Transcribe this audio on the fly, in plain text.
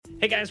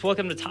Hey guys,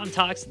 welcome to Tom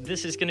Talks.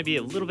 This is going to be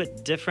a little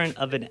bit different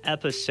of an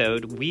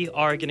episode. We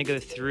are going to go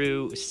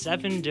through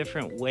 7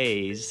 different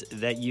ways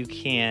that you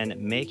can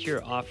make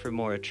your offer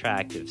more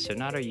attractive. So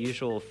not our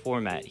usual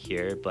format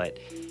here, but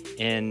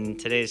in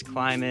today's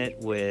climate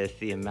with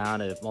the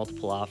amount of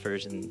multiple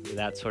offers and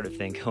that sort of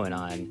thing going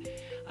on,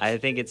 I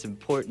think it's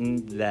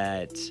important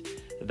that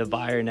the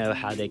buyer know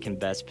how they can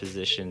best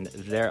position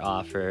their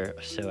offer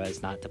so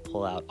as not to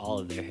pull out all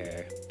of their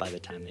hair by the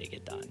time they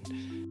get done.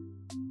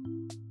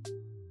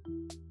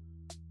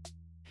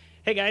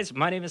 Hey guys,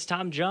 my name is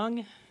Tom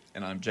Jung.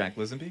 And I'm Jack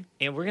Lisenby.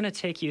 And we're going to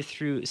take you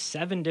through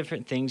 7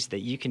 different things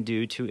that you can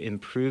do to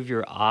improve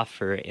your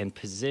offer and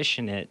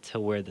position it to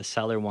where the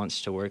seller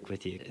wants to work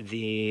with you.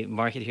 The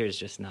market here is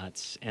just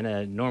nuts. In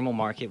a normal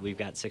market, we've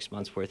got 6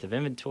 months worth of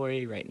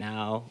inventory. Right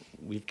now,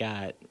 we've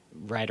got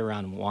right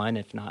around 1,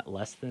 if not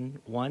less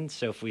than 1.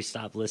 So if we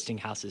stopped listing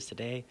houses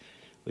today,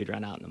 we'd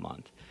run out in a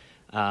month.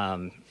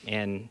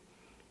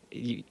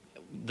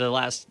 The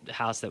last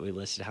house that we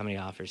listed, how many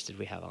offers did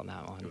we have on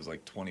that one? It was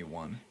like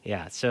 21.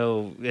 Yeah,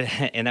 so,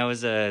 and that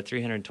was a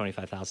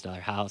 $325,000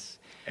 house.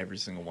 Every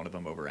single one of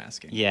them over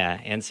asking.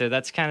 Yeah, and so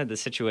that's kind of the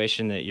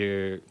situation that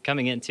you're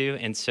coming into.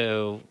 And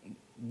so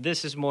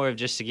this is more of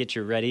just to get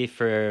you ready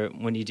for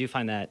when you do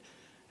find that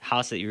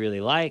house that you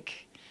really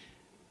like.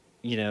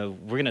 You know,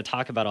 we're going to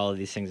talk about all of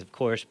these things, of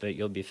course, but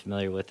you'll be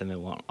familiar with them. It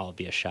won't all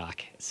be a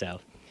shock. So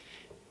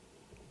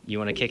you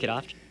want to kick it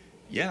off?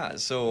 Yeah,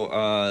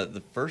 so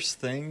the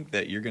first thing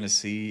that you're going to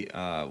see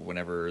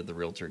whenever the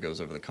realtor goes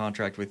over the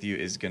contract with you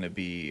is going to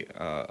be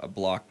a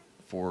block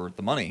for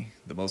the money,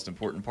 the most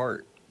important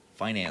part,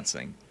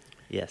 financing.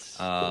 Yes.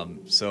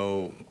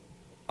 So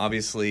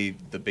obviously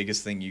the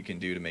biggest thing you can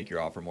do to make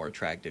your offer more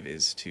attractive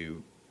is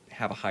to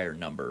have a higher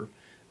number.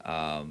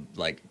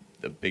 Like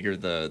the bigger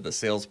the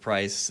sales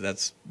price,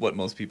 that's what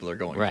most people are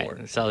going for.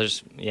 Right,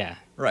 sellers, yeah.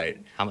 Right.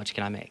 How much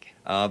can I make?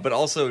 But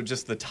also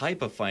just the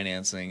type of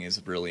financing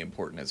is really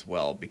important as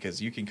well,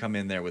 because you can come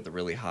in there with a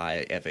really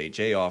high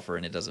FHA offer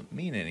and it doesn't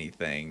mean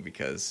anything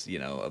because, you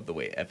know, of the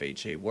way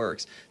FHA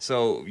works.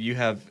 So you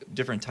have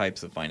different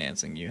types of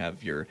financing. You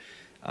have your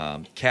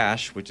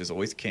cash, which is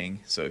always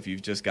king. So if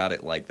you've just got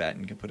it like that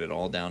and can put it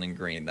all down in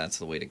green, that's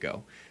the way to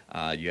go.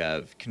 You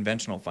have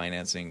conventional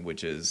financing,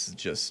 which is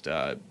just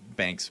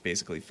banks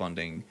basically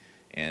funding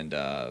and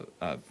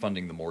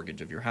funding the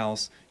mortgage of your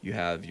house. You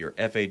have your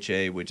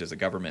FHA, which is a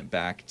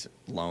government-backed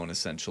loan,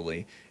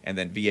 essentially, and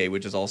then VA,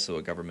 which is also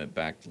a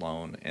government-backed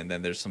loan. And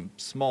then there's some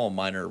small,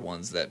 minor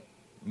ones that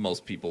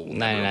most people will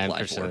never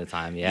apply for. 99% of the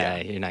time,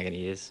 you're not going to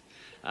use.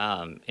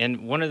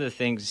 And one of the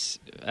things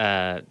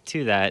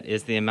to that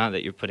is the amount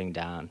that you're putting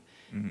down,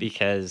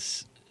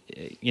 because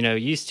you know,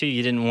 used to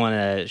you didn't want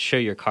to show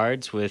your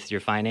cards with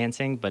your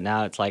financing, but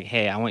now it's like,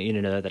 hey, I want you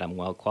to know that I'm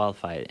well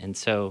qualified. And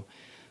so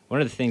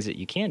one of the things that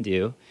you can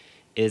do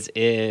is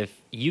if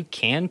you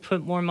can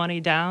put more money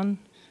down,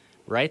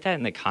 write that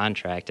in the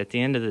contract. At the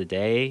end of the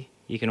day,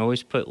 you can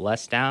always put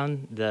less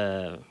down.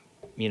 The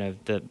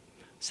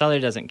seller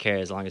doesn't care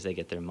as long as they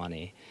get their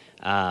money.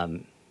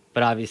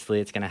 But obviously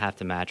it's going to have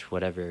to match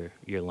whatever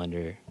your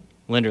lender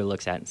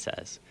looks at and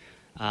says.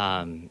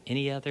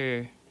 Any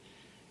other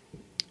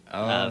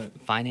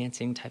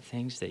financing type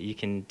things that you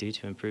can do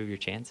to improve your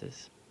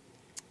chances?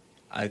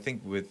 I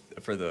think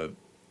for the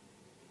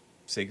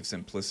sake of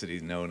simplicity,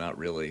 no, not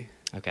really.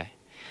 Okay.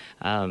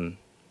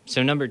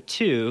 So number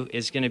 2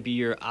 is going to be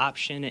your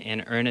option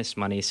and earnest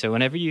money. So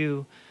whenever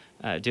you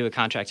do a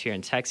contract here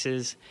in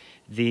Texas,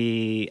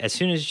 as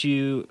soon as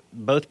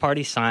both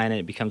parties sign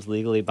it becomes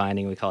legally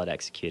binding. We call it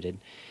executed.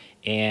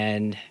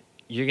 And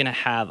you're going to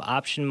have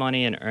option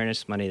money and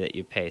earnest money that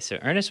you pay. So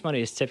earnest money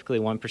is typically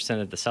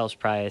 1% of the sales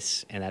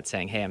price, and that's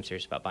saying, hey, I'm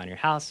serious about buying your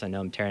house. I know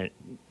I'm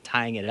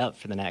tying it up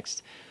for the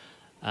next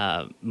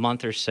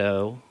month or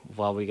so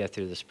while we go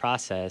through this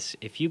process.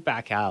 If you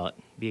back out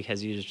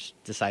because you just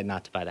decide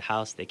not to buy the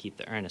house, they keep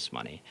the earnest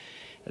money.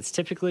 That's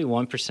typically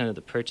 1% of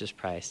the purchase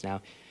price.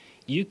 Now,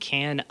 you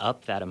can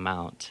up that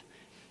amount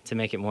to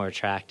make it more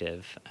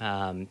attractive.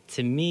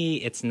 To me,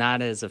 it's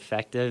not as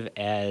effective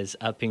as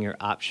upping your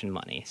option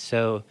money.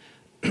 So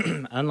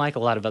unlike a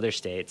lot of other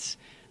states,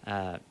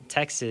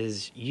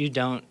 Texas, you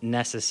don't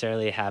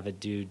necessarily have a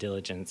due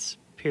diligence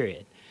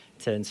period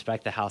to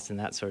inspect the house and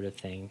that sort of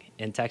thing.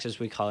 In Texas,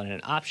 we call it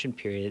an option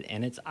period,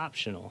 and it's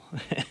optional.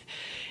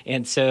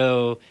 And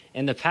so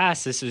in the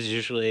past, this was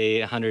usually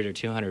 $100 or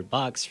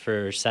 $200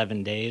 for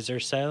 7 days or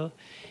so.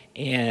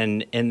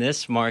 And in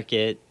this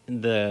market,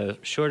 the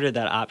shorter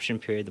that option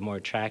period, the more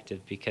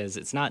attractive, because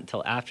it's not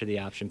until after the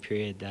option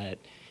period that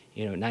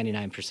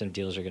 99% of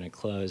deals are going to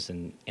close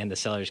and the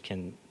sellers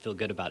can feel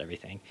good about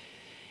everything.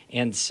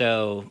 And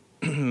so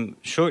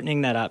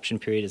shortening that option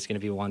period is going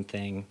to be one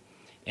thing.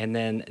 And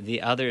then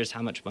the other is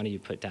how much money you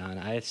put down.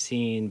 I have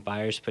seen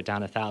buyers put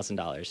down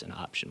 $1,000 in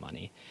option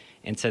money.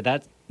 And so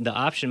that the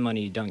option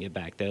money you don't get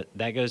back.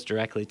 That goes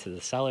directly to the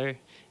seller.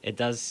 It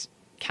does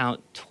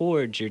count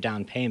towards your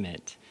down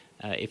payment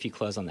if you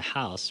close on the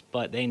house,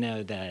 but they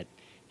know that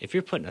if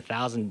you're putting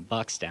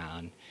 $1,000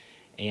 down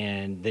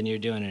and then you're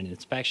doing an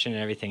inspection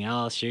and everything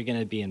else, you're going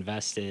to be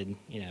invested,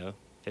 $1,500,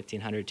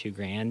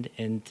 $2,000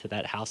 into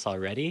that house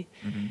already.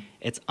 Mm-hmm.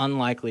 It's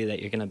unlikely that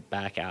you're going to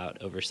back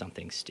out over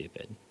something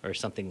stupid, or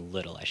something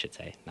little, I should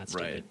say. Not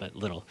stupid, Right. but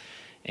little.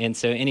 And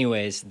so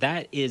anyways,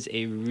 that is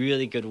a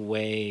really good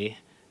way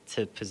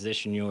to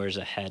position yours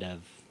ahead of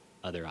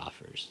other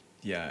offers.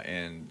 Yeah,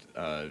 and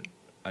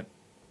I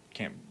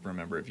can't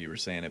remember if you were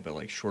saying it, but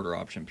like shorter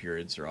option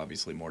periods are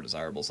obviously more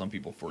desirable. Some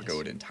people forego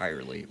it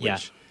entirely,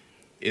 which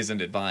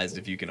isn't advised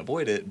if you can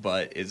avoid it,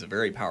 but is a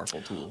very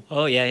powerful tool.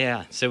 Oh,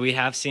 yeah. So we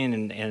have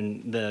seen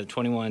in the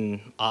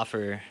 21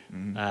 offer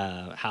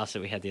house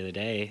that we had the other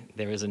day,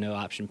 there was a no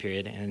option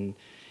period. And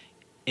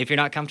if you're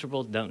not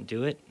comfortable, don't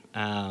do it.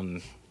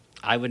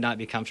 I would not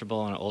be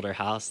comfortable in an older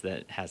house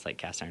that has like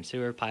cast iron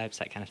sewer pipes,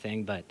 that kind of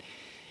thing. But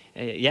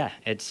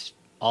it's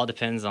all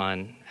depends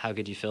on how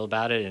good you feel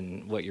about it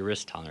and what your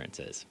risk tolerance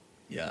is.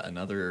 Yeah,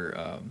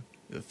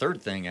 the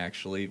third thing,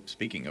 actually,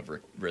 speaking of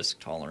risk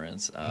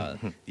tolerance,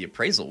 the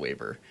appraisal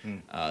waiver.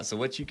 So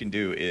what you can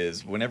do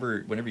is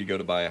whenever you go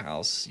to buy a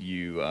house,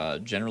 you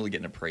generally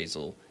get an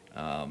appraisal,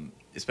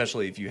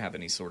 especially if you have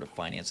any sort of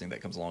financing that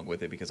comes along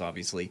with it, because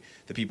obviously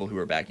the people who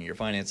are backing your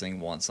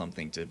financing want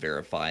something to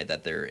verify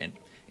that their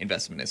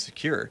investment is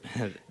secure,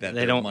 that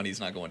their money's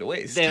not going to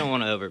waste. They don't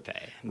want to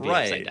overpay and be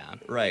upside down.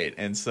 Right.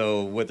 And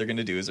so what they're going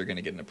to do is they're going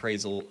to get an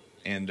appraisal,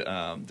 and they're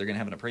going to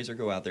have an appraiser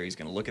go out there. He's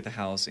going to look at the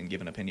house and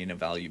give an opinion of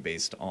value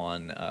based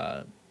on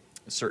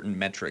certain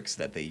metrics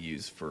that they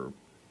use for,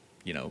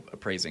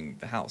 appraising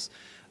the house.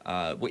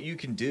 What you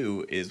can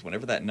do is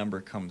whenever that number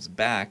comes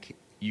back,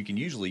 you can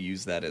usually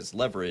use that as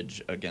leverage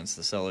against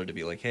the seller to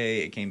be like,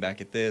 hey, it came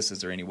back at this.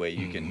 Is there any way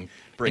you can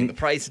bring the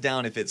price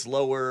down if it's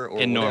lower? Or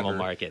in whatever? Normal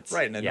markets.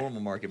 Right, in a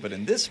normal market. But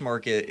in this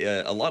market,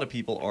 a lot of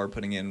people are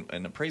putting in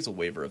an appraisal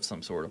waiver of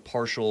some sort, a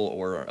partial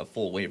or a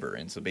full waiver.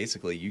 And so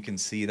basically you can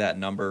see that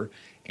number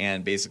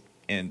and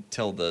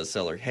tell the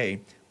seller, hey,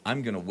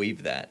 I'm going to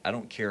waive that. I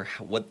don't care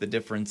what the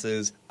difference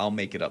is. I'll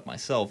make it up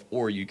myself.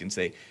 Or you can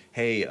say,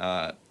 hey,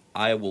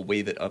 I will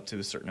waive it up to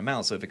a certain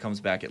amount. So if it comes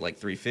back at like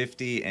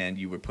 $350 and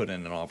you would put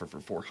in an offer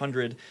for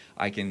 $400,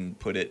 I can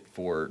put it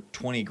for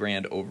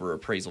 $20,000 over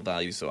appraisal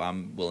value. So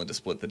I'm willing to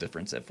split the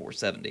difference at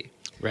 $470.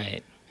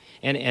 Right.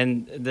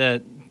 And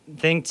the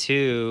thing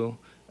too,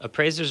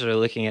 appraisers are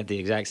looking at the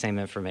exact same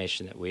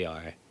information that we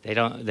are. They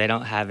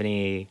don't have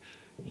any,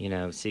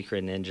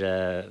 secret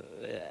ninja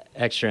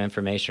extra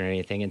information or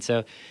anything. And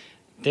so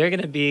they're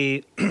going to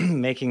be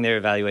making their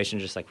evaluation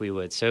just like we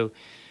would. So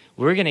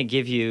we're going to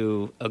give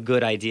you a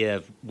good idea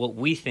of what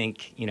we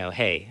think,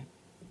 hey,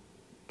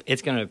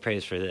 it's going to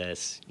appraise for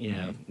this,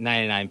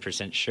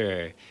 99%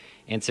 sure.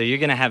 And so you're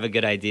going to have a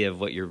good idea of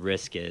what your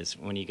risk is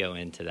when you go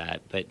into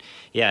that. But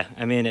yeah,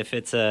 I mean, if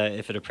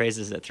it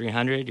appraises at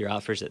 300, your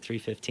offer's at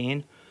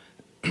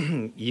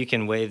 315, you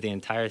can waive the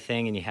entire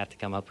thing and you have to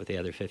come up with the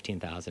other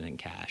 15,000 in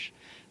cash.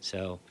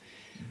 So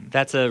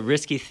that's a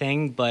risky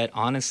thing, but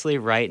honestly,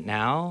 right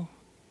now,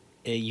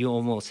 you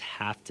almost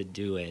have to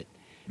do it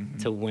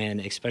to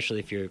win, especially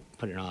if you're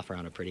putting an offer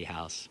on a pretty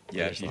house.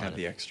 Yeah, if you have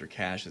the extra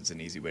cash, it's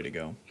an easy way to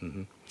go.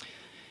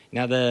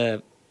 Now,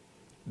 the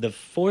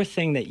fourth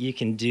thing that you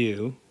can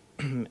do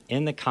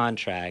in the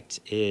contract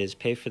is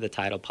pay for the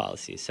title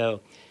policy. So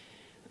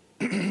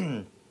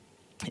in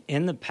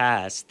the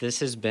past, this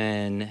has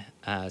been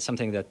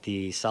something that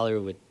the seller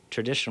would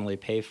traditionally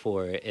pay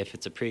for if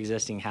it's a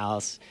pre-existing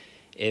house.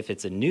 If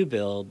it's a new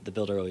build, the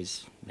builder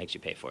always makes you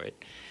pay for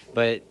it.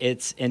 But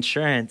it's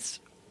insurance.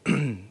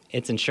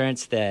 It's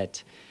insurance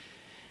that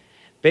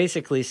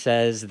basically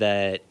says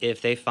that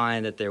if they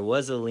find that there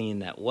was a lien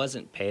that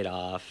wasn't paid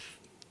off,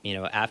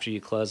 after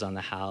you close on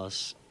the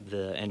house,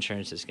 the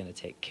insurance is going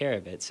to take care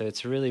of it. So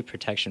it's really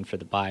protection for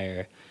the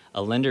buyer.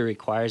 A lender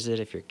requires it.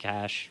 If you're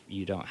cash,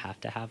 you don't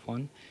have to have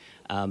one.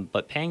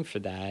 But paying for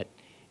that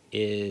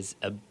is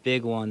a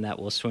big one that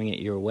will swing it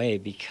your way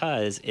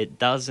because it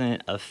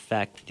doesn't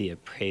affect the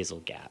appraisal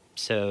gap.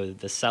 So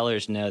the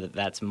sellers know that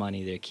that's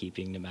money they're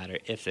keeping no matter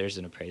if there's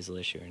an appraisal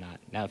issue or not.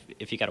 Now,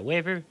 if you got a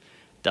waiver,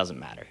 doesn't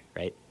matter,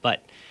 right?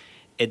 But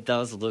it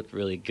does look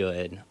really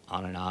good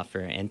on an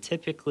offer. And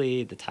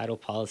typically the title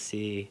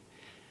policy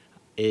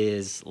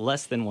is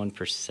less than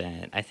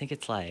 1%. I think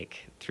it's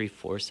like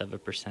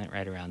 0.75%,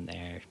 right around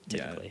there,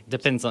 typically. Yeah,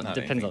 depends on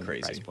the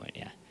crazy price point,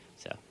 yeah.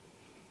 So.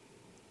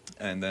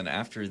 And then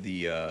after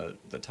the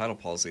title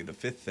policy, the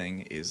fifth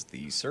thing is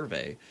the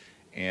survey.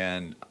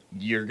 And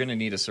you're going to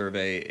need a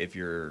survey if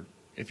you're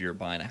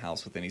buying a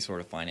house with any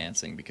sort of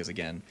financing, because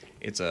again,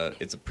 it's a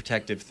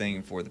protective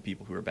thing for the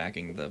people who are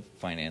backing the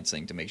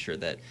financing to make sure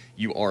that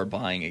you are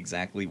buying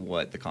exactly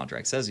what the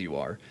contract says you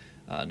are,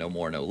 no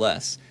more, no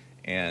less.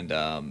 And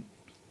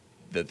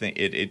the thing,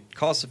 it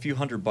costs a few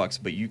 $100,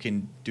 but you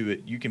can do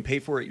it. You can pay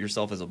for it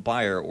yourself as a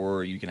buyer,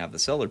 or you can have the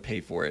seller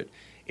pay for it.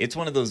 It's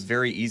one of those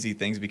very easy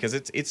things because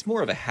it's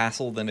more of a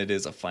hassle than it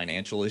is a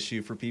financial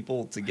issue for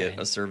people to get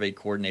a survey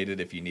coordinated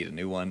if you need a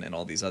new one and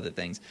all these other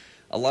things.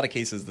 A lot of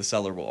cases, the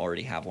seller will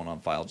already have one on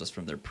file just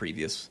from their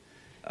previous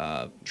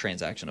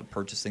transaction of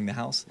purchasing the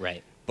house.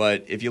 Right.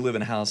 But if you live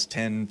in a house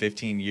 10,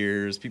 15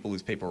 years, people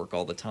lose paperwork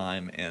all the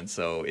time. And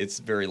so it's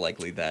very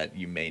likely that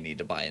you may need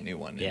to buy a new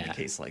one in a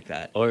case like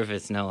that. Or if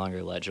it's no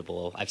longer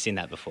legible. I've seen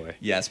that before.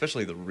 Yeah,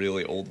 especially the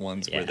really old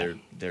ones where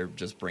they're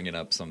just bringing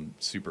up some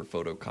super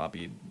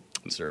photocopied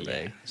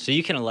survey. Yeah. So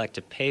you can elect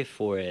to pay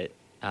for it.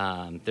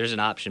 There's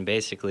an option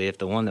basically if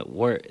the one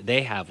that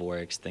they have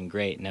works, then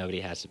great,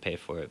 nobody has to pay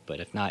for it. But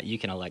if not, you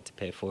can elect to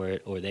pay for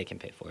it, or they can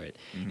pay for it.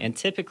 Mm-hmm. And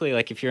typically,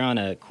 like if you're on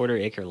a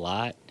quarter-acre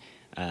lot,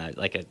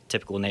 like a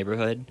typical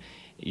neighborhood,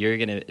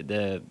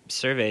 the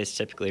survey is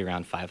typically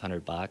around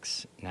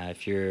 $500. Now,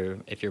 if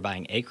you're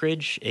buying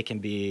acreage, it can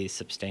be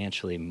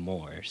substantially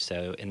more.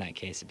 So in that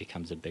case, it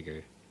becomes a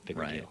bigger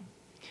deal.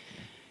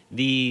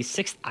 The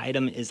sixth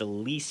item is a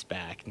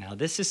leaseback. Now,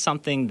 this is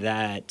something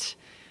that,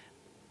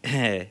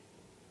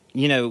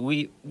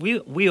 we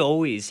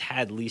always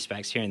had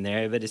leasebacks here and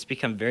there, but it's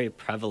become very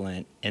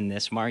prevalent in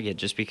this market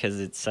just because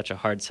it's such a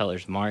hard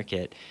seller's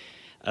market.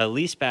 A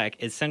leaseback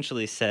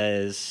essentially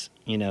says,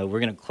 we're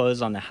going to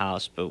close on the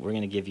house, but we're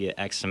going to give you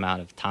X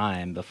amount of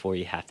time before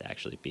you have to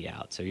actually be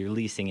out. So you're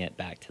leasing it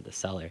back to the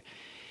seller.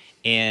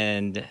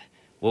 And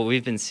what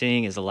we've been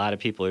seeing is a lot of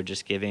people are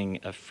just giving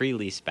a free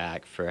lease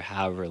back for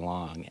however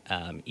long.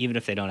 Even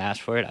if they don't ask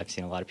for it, I've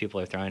seen a lot of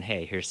people are throwing,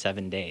 hey, here's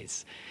 7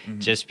 days. Mm-hmm.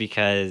 Just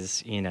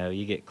because,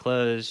 you get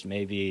closed,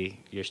 maybe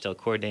you're still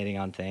coordinating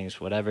on things,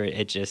 whatever.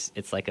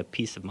 It's like a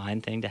peace of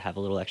mind thing to have a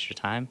little extra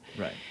time.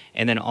 Right.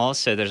 And then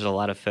also there's a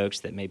lot of folks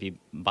that may be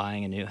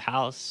buying a new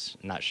house,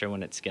 not sure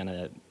when it's going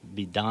to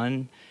be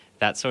done,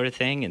 that sort of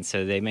thing. And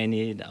so they may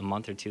need a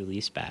month or two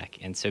lease back.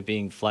 And so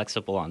being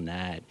flexible on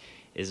that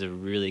is a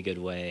really good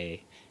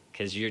way,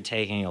 because you're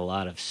taking a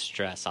lot of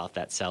stress off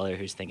that seller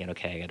who's thinking,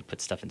 okay, I got to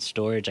put stuff in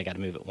storage, I got to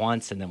move it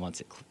once, and then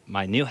once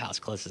my new house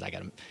closes, I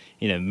got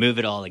to, move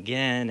it all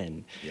again,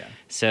 and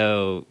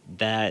so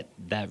that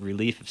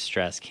relief of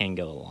stress can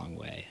go a long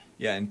way.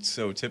 Yeah, and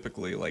so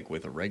typically, like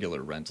with a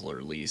regular rental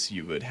or lease,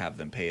 you would have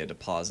them pay a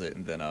deposit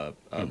and then a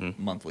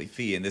monthly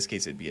fee. In this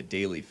case, it'd be a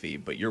daily fee,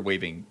 but you're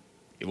waiving.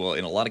 Well,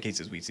 in a lot of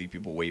cases, we see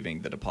people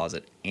waiving the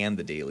deposit and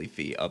the daily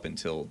fee up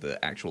until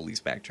the actual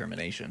leaseback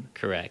termination.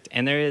 Correct.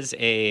 And there is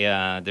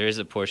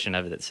a portion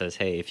of it that says,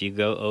 hey, if you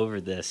go over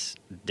this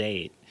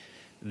date,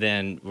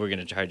 then we're going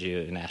to charge you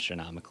an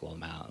astronomical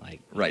amount.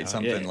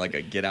 Something like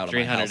a get out of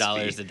my house fee.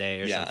 $300 a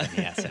day or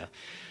something. Yeah.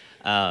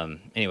 So,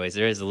 anyways,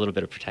 there is a little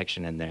bit of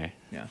protection in there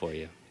for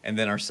you. And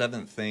then our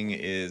seventh thing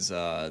is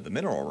the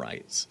mineral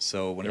rights.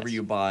 So whenever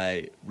you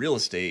buy real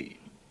estate,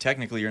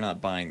 technically, you're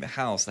not buying the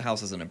house. The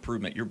house is an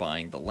improvement. You're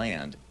buying the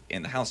land,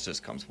 and the house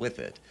just comes with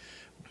it.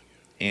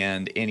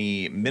 And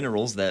any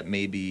minerals that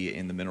may be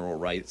in the mineral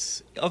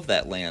rights of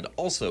that land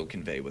also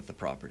convey with the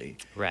property.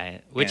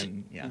 Right. Which,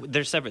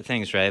 they're separate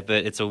things, right?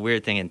 But it's a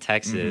weird thing in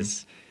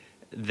Texas.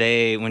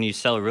 Mm-hmm. When you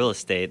sell real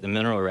estate, the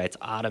mineral rights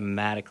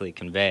automatically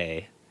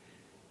convey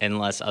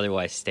unless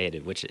otherwise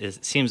stated, which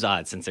seems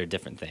odd since they're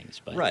different things.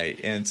 But. Right.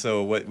 And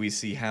so what we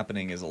see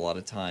happening is a lot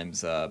of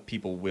times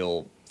people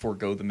will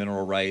forego the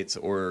mineral rights,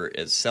 or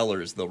as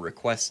sellers, they'll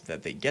request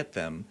that they get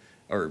them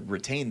or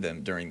retain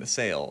them during the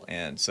sale.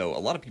 And so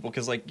a lot of people,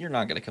 because you're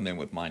not going to come in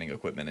with mining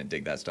equipment and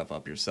dig that stuff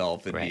up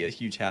yourself. It'd be a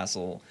huge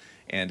hassle,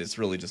 and it's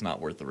really just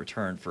not worth the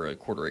return for a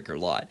quarter-acre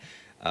lot.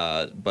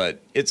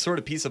 But it's sort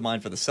of peace of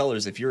mind for the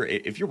sellers if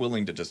you're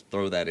willing to just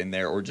throw that in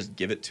there or just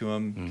give it to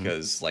them,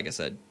 because, like I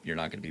said, you're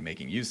not going to be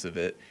making use of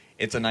it.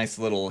 It's a nice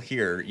little,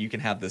 here, you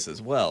can have this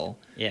as well.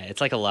 Yeah,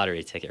 it's like a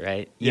lottery ticket,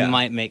 right? You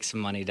might make some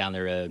money down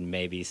the road,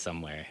 maybe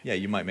somewhere. Yeah,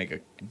 you might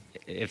make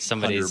if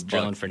somebody's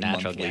drilling for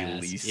natural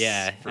gas.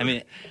 Yeah, I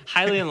mean,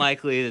 highly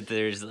unlikely that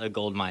there's a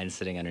gold mine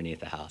sitting underneath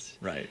the house.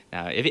 Right.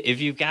 Now,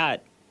 if you've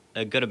got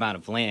a good amount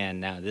of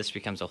land, now this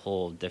becomes a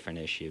whole different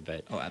issue.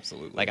 But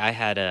absolutely. Like I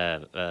had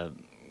a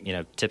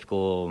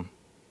typical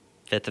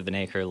fifth of an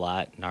acre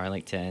lot in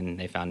Arlington.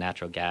 They found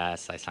natural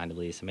gas. I signed a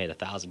lease. I made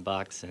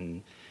 $1,000,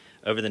 and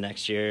over the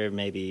next year,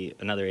 maybe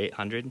another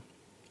 $800.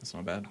 That's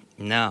not bad.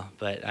 No,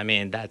 but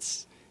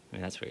that's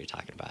what you're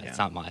talking about. Yeah. It's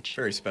not much.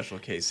 Very special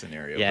case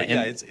scenario. Yeah,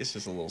 but it's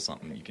just a little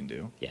something you can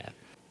do. Yeah.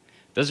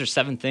 Those are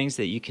 7 things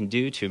that you can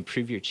do to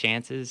improve your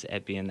chances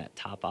at being that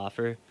top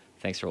offer.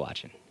 Thanks for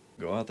watching.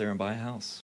 Go out there and buy a house.